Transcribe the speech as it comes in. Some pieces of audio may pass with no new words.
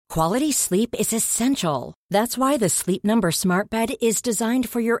Quality sleep is essential. That's why the Sleep Number Smart Bed is designed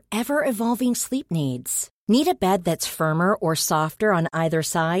for your ever-evolving sleep needs. Need a bed that's firmer or softer on either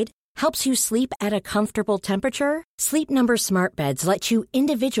side? Helps you sleep at a comfortable temperature? Sleep Number Smart Beds let you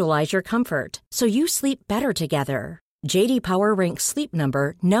individualize your comfort, so you sleep better together. J.D. Power ranks Sleep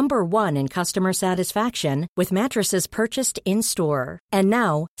Number number 1 in customer satisfaction with mattresses purchased in-store. And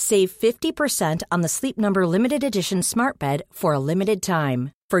now, save 50% on the Sleep Number Limited Edition Smart Bed for a limited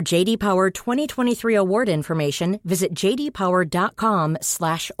time. For J.D. Power 2023 award information, visit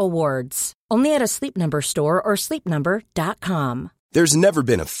jdpower.com/awards. Only at a Sleep Number store or sleepnumber.com. There's never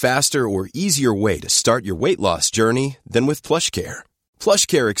been a faster or easier way to start your weight loss journey than with PlushCare.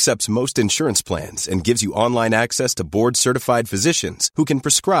 PlushCare accepts most insurance plans and gives you online access to board-certified physicians who can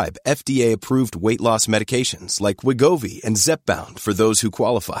prescribe FDA-approved weight loss medications like Wegovy and Zepbound for those who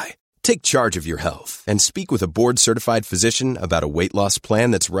qualify. Take charge of your health and speak with a board-certified physician about a weight loss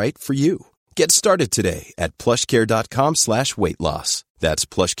plan that's right for you. Get started today at plushcare.com/weight-loss. That's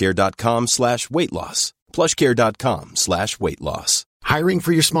plushcare.com/weight-loss. plushcare.com/weight-loss. Hiring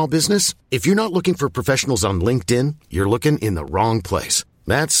for your small business? If you're not looking for professionals on LinkedIn, you're looking in the wrong place.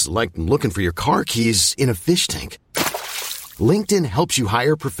 That's like looking for your car keys in a fish tank. LinkedIn helps you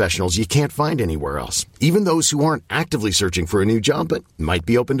hire professionals you can't find anywhere else, even those who aren't actively searching for a new job but might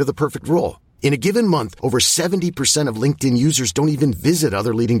be open to the perfect role. In a given month, over 70% of LinkedIn users don't even visit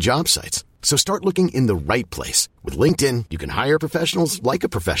other leading job sites. So start looking in the right place. With LinkedIn, you can hire professionals like a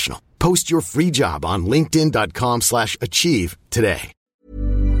professional. Post your free job on linkedin.com/achieve today.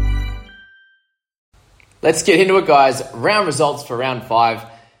 Let's get into it, guys. Round results for round 5.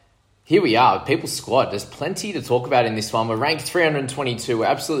 Here we are, People's Squad. There's plenty to talk about in this one. We're ranked 322. We're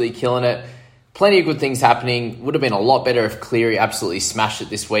absolutely killing it. Plenty of good things happening. Would have been a lot better if Cleary absolutely smashed it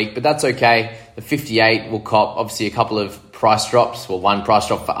this week, but that's okay. The 58 will cop, obviously, a couple of price drops. Well, one price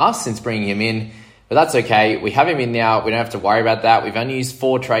drop for us since bringing him in, but that's okay. We have him in now. We don't have to worry about that. We've only used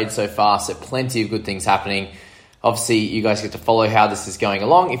 4 trades so far, so plenty of good things happening. Obviously, you guys get to follow how this is going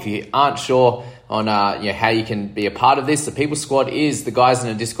along. If you aren't sure on how you can be a part of this, the People Squad is the guys in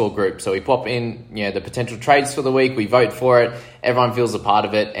a Discord group. So we pop in the potential trades for the week. We vote for it. Everyone feels a part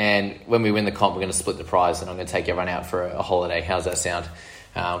of it. And when we win the comp, we're going to split the prize. And I'm going to take everyone out for a holiday. How's that sound?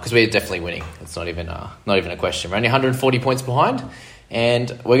 Because we're definitely winning. It's not even a question. We're only 140 points behind. And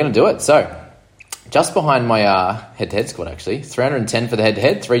we're going to do it. So just behind my head-to-head squad, actually. 310 for the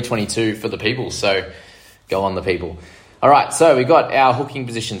head-to-head. 322 for the People. So go on the People. All right, so we got our hooking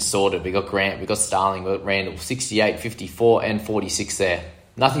position sorted. We got Grant, we got Starling, we got Randall, 68, 54, and 46 there.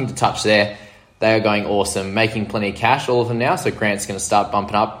 Nothing to touch there. They are going awesome, making plenty of cash, all of them now. So Grant's going to start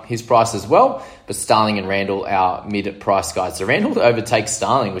bumping up his price as well. But Starling and Randall, our mid-price guys. So Randall overtakes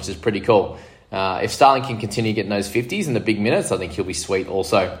Starling, which is pretty cool. If Starling can continue getting those 50s in the big minutes, I think he'll be sweet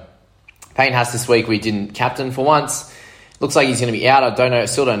also. Payne Haas this week, we didn't captain for once. Looks like he's going to be out.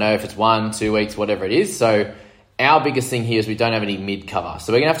 Still don't know if it's 1, 2 weeks, whatever it is. So our biggest thing here is we don't have any mid cover.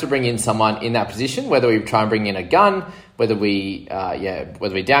 So we're going to have to bring in someone in that position, whether we try and bring in a gun, whether we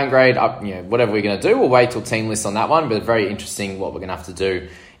downgrade, up, whatever we're going to do. We'll wait till team lists on that one, but very interesting what we're going to have to do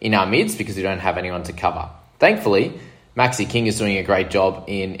in our mids because we don't have anyone to cover. Thankfully, Maxi King is doing a great job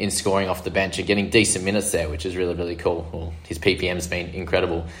in scoring off the bench and getting decent minutes there, which is really, really cool. Well, his PPM's been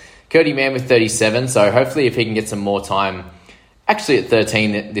incredible. Curdy Mann with 37, so hopefully if he can get some more time, actually at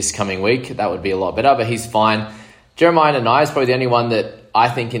 13 this coming week, that would be a lot better, but he's fine. Jeremiah Nanai is probably the only one that I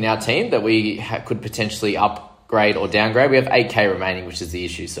think in our team that we could potentially upgrade or downgrade. We have 8K remaining, which is the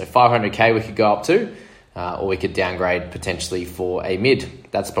issue. So 500K we could go up to, or we could downgrade potentially for a mid.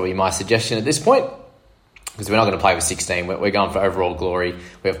 That's probably my suggestion at this point, because we're not going to play with 16. We're going for overall glory.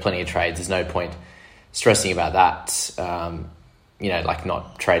 We have plenty of trades. There's no point stressing about that. Like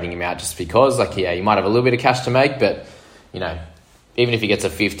not trading him out just because. You might have a little bit of cash to make, but, even if he gets a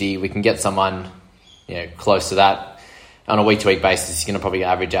 50, we can get someone close to that. On a week-to-week basis, he's going to probably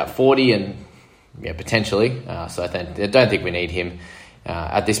average out 40 and potentially. So I don't think we need him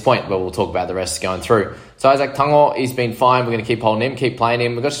at this point, but we'll talk about the rest going through. So Isaac Tungo, he's been fine. We're going to keep holding him, keep playing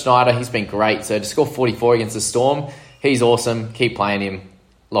him. We've got Schneider, he's been great. So to score 44 against the Storm, he's awesome. Keep playing him,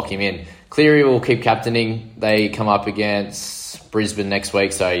 lock him in. Cleary will keep captaining. They come up against Brisbane next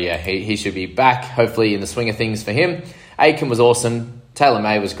week, so he should be back, hopefully in the swing of things for him. Aiken was awesome. Taylor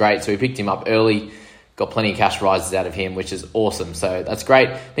May was great, so we picked him up early. Got plenty of cash rises out of him, which is awesome. So that's great.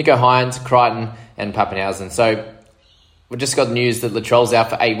 Nico Hines, Crichton, and Pappenhausen. So we've just got news that Latrell's out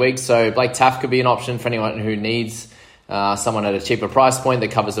for 8 weeks. So Blake Taft could be an option for anyone who needs someone at a cheaper price point that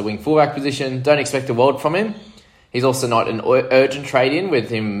covers the wing fullback position. Don't expect a world from him. He's also not an urgent trade-in with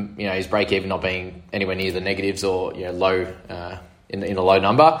him, his break-even not being anywhere near the negatives or low in a low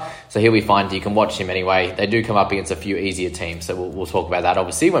number. So here we find you can watch him anyway. They do come up against a few easier teams. So we'll talk about that,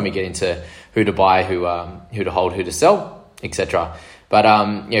 obviously, when we get into who to buy, who to hold, who to sell, etc. But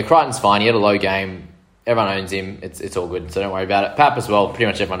Crichton's fine. He had a low game. Everyone owns him. It's all good, so don't worry about it. Pap as well. Pretty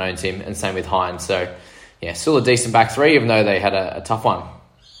much everyone owns him, and same with Hines. So yeah, still a decent back three, even though they had a tough one.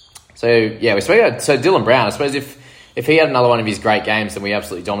 So yeah, we spoke about Dylan Brown. I suppose if he had another one of his great games, then we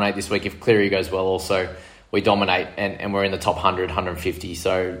absolutely dominate this week. If Cleary goes well, also we dominate, and we're in the top 100, 150.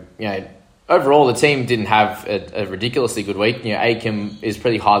 So overall the team didn't have a ridiculously good week. Aiken is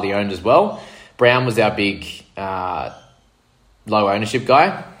pretty highly owned as well. Brown was our big low ownership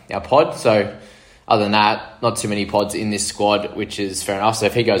guy, our pod. So other than that, not too many pods in this squad, which is fair enough. So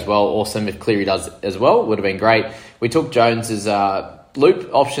if he goes well, awesome. If Cleary does as well, would have been great. We took Jones's loop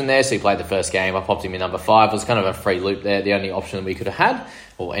option there, so he played the first game. I popped him in number 5. It was kind of a free loop there, the only option we could have had,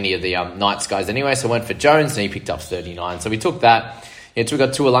 or any of the Knights guys anyway. So I went for Jones, and he picked up 39. So we took that. So we got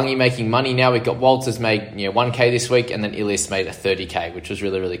Tuolangi making money now. We've got Walters made 1K this week, and then Ilias made a 30K, which was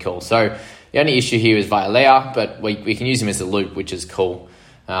really, really cool. So the only issue here is Vialea, but we can use him as a loop, which is cool.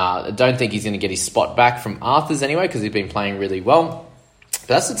 I don't think he's going to get his spot back from Arthur's anyway, because he's been playing really well. But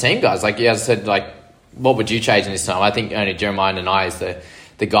that's the team, guys. As I said, what would you change in this time? I think only Jeremiah Nanai is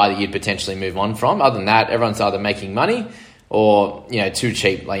the guy that you'd potentially move on from. Other than that, everyone's either making money or too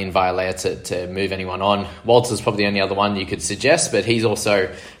cheap in Vialea to move anyone on. Walters probably the only other one you could suggest, but he's also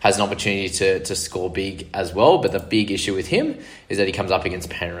has an opportunity to score big as well. But the big issue with him is that he comes up against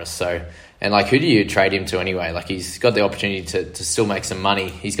Penrith. And who do you trade him to anyway? He's got the opportunity to still make some money.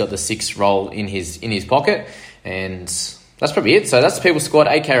 He's got the 6th role in his pocket, and that's probably it. So that's the People squad.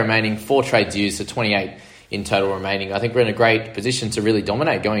 8K remaining, 4 trades used, so 28 in total remaining. I think we're in a great position to really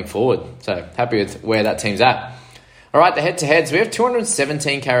dominate going forward. So happy with where that team's at. All right, the head-to-heads. We have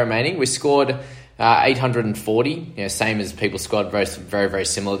 217K remaining. We scored 840, same as People squad, very, very, very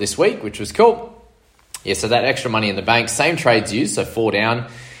similar this week, which was cool. Yeah, so that extra money in the bank, same trades used, so 4 down.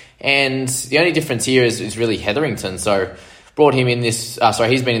 And the only difference here is really Hetherington. So brought him in this.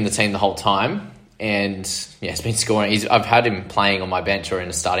 He's been in the team the whole time, and he's been scoring. I've had him playing on my bench or in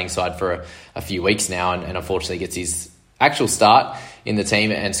a starting side for a few weeks now, and unfortunately gets his actual start in the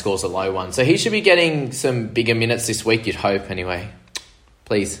team and scores a low one. So he should be getting some bigger minutes this week, you'd hope. Anyway,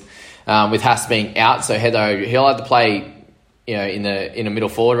 please. With Haas being out, so he'll either play in a middle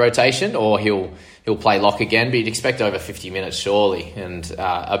forward rotation, or he'll play lock again, but you'd expect over 50 minutes surely, and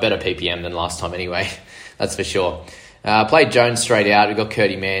a better PPM than last time anyway, that's for sure. Played Jones straight out. We've got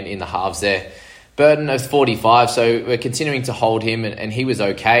Curdy Mann in the halves there. Burton of 45, so we're continuing to hold him, and he was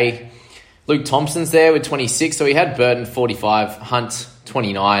okay. Luke Thompson's there with 26, so he had Burton 45, Hunt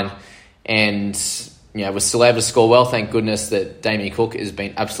 29, and was still able to score well. Thank goodness that Damien Cook has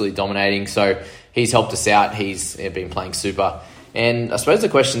been absolutely dominating, so he's helped us out. He's been playing super. And I suppose the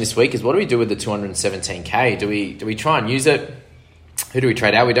question this week is, what do we do with the 217K? Do we try and use it? Who do we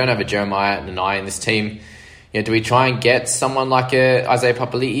trade out? We don't have a Jeremiah Nanai in this team. Do we try and get someone like a Isaiah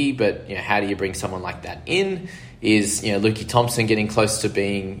Papali'i? But how do you bring someone like that in? Is Lukey Thompson getting close to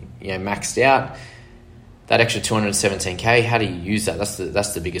being maxed out? That extra 217K, how do you use that?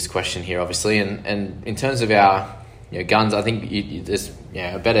 That's the biggest question here, obviously. And in terms of our guns, I think there's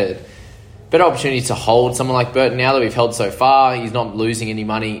a better opportunity to hold someone like Burton now that we've held so far. He's not losing any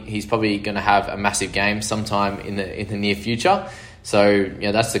money. He's probably going to have a massive game sometime in the near future. So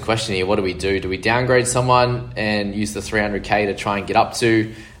that's the question here. What do we do? Do we downgrade someone and use the 300K to try and get up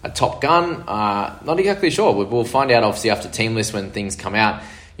to a top gun? Not exactly sure. We'll find out obviously after team list when things come out.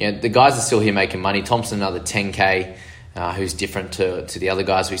 The guys are still here making money. Thompson another 10K, who's different to the other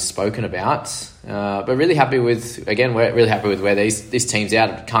guys we've spoken about. But really happy with, again, we're really happy with where this team's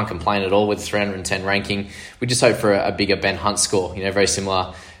out. Can't complain at all with 310 ranking. We just hope for a bigger Ben Hunt score, very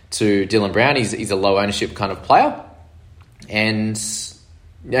similar to Dylan Brown. He's a low ownership kind of player. And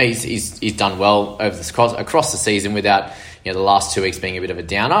he's done well across the season without the last 2 weeks being a bit of a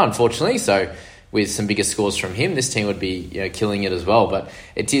downer, unfortunately. So with some bigger scores from him, this team would be killing it as well. But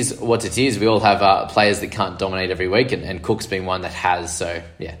it is what it is. We all have players that can't dominate every week, and Cook's been one that has. So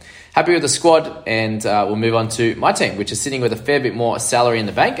yeah, happy with the squad, and we'll move on to my team, which is sitting with a fair bit more salary in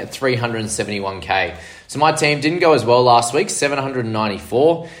the bank at 371K. So my team didn't go as well last week,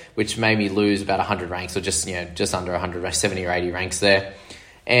 794, which made me lose about 100 ranks, or just under 100, 70 or 80 ranks there.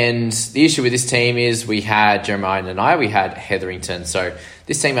 And the issue with this team is we had Jeremiah Nanai, we had Hetherington. So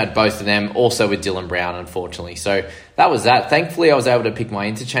this team had both of them, also with Dylan Brown, unfortunately. So that was that. Thankfully, I was able to pick my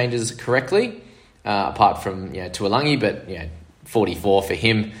interchanges correctly, apart from Tuolangi, but 44 for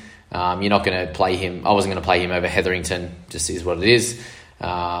him. You're not going to play him. I wasn't going to play him over Hetherington, just is what it is.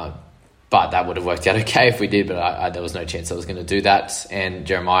 But that would have worked out okay if we did, but there was no chance I was going to do that. And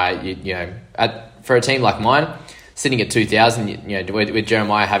Jeremiah, you know, for a team like mine, sitting at 2,000, you know, with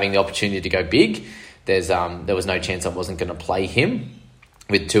Jeremiah having the opportunity to go big, there was no chance I wasn't going to play him.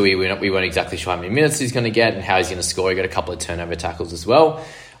 With Tui, we weren't exactly sure how many minutes he's going to get and how he's going to score. He got a couple of turnover tackles as well.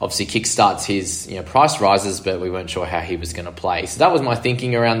 Obviously, kickstarts his price rises, but we weren't sure how he was going to play. So that was my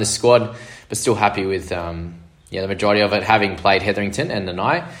thinking around this squad, but still happy with the majority of it, having played Hetherington and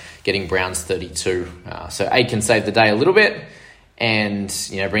Nanai, getting Browns 32. So Aitken saved the day a little bit, and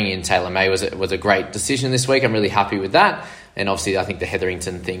bringing in Taylor May was a great decision this week. I'm really happy with that, and obviously I think the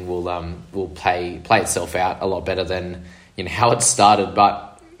Hetherington thing will play itself out a lot better than how it started.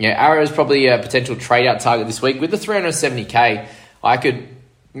 But Arrow is probably a potential trade out target this week with the 370k. I could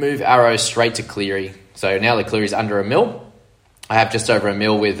move Arrow straight to Cleary. So now that Cleary's under $1 million, I have just over $1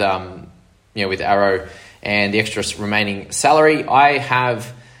 million with Arrow and the extra remaining salary. I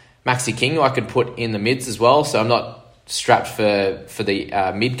have Maxi King, who I could put in the mids as well. So I'm not strapped for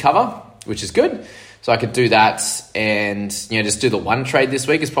the mid cover, which is good. So I could do that and just do the one trade this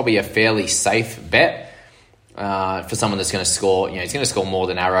week. Is probably a fairly safe bet. For someone that's going to score, he's going to score more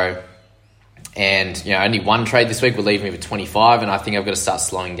than Arrow. And, only one trade this week will leave me with 25, and I think I've got to start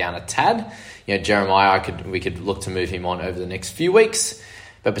slowing down a tad. Jeremiah, we could look to move him on over the next few weeks,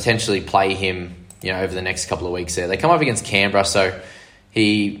 but potentially play him, over the next couple of weeks there. They come up against Canberra, so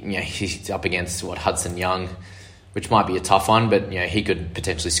he's up against, Hudson Young, which might be a tough one, but, he could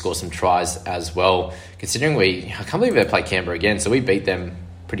potentially score some tries as well, considering I can't believe they play Canberra again, so we beat them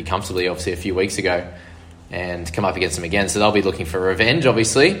pretty comfortably, obviously, a few weeks ago, and come up against them again. So they'll be looking for revenge,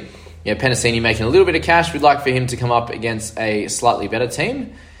 obviously. Penasini making a little bit of cash. We'd like for him to come up against a slightly better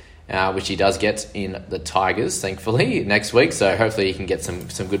team, which he does get in the Tigers, thankfully, next week. So hopefully he can get some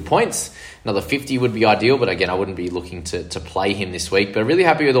good points. Another 50 would be ideal, but again, I wouldn't be looking to play him this week. But really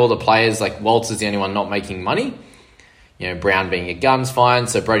happy with all the players. Like Waltz is the only one not making money. Brown being a gun's fine.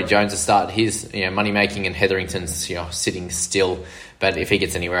 So Brody Jones has started his money making, and Hetherington's sitting still. But if he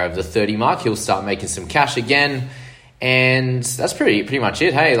gets anywhere over the 30 mark, he'll start making some cash again. And that's pretty much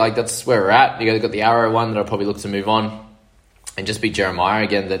it. Hey, that's where we're at. You got the Arrow one that I'll probably look to move on, and just be Jeremiah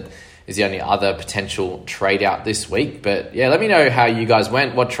again. That is the only other potential trade out this week. But yeah, let me know how you guys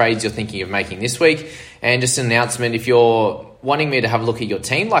went, what trades you're thinking of making this week, and just an announcement if you're wanting me to have a look at your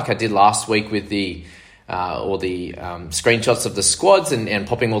team, like I did last week with the screenshots of the squads and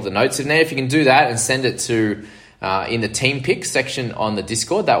popping all the notes in there. If you can do that and send it to in the team picks section on the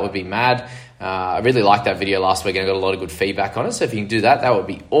Discord, that would be mad. I really liked that video last week and I got a lot of good feedback on it. So if you can do that, that would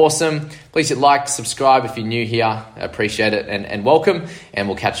be awesome. Please hit like, subscribe if you're new here. I appreciate it and welcome. And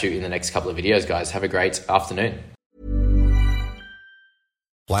we'll catch you in the next couple of videos, guys. Have a great afternoon.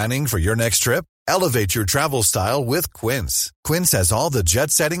 Planning for your next trip? Elevate your travel style with Quince. Quince has all the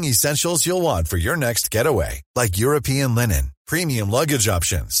jet-setting essentials you'll want for your next getaway, like European linen, premium luggage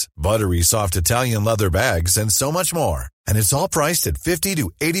options, buttery soft Italian leather bags, and so much more. And it's all priced at 50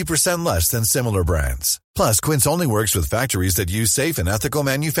 to 80% less than similar brands. Plus, Quince only works with factories that use safe and ethical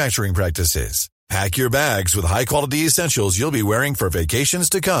manufacturing practices. Pack your bags with high-quality essentials you'll be wearing for vacations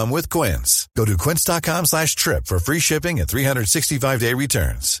to come with Quince. Go to quince.com/trip for free shipping and 365-day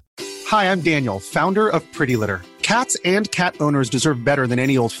returns. Hi, I'm Daniel, founder of Pretty Litter. Cats and cat owners deserve better than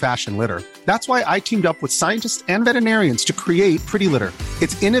any old-fashioned litter. That's why I teamed up with scientists and veterinarians to create Pretty Litter.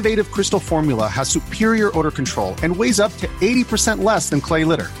 Its innovative crystal formula has superior odor control and weighs up to 80% less than clay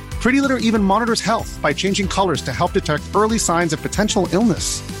litter. Pretty Litter even monitors health by changing colors to help detect early signs of potential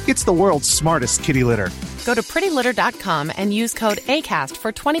illness. It's the world's smartest kitty litter. Go to prettylitter.com and use code ACAST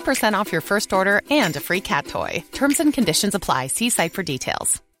for 20% off your first order and a free cat toy. Terms and conditions apply. See site for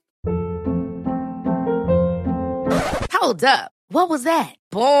details. Hold up. What was that?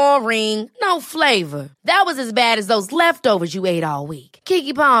 Boring. No flavor. That was as bad as those leftovers you ate all week.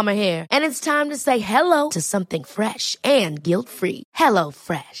 Keke Palmer here, and it's time to say hello to something fresh and guilt-free.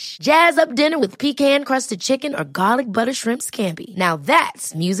 HelloFresh. Jazz up dinner with pecan-crusted chicken or garlic butter shrimp scampi. Now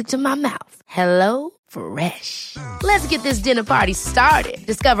that's music to my mouth. HelloFresh. Let's get this dinner party started.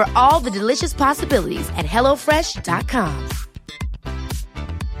 Discover all the delicious possibilities at HelloFresh.com.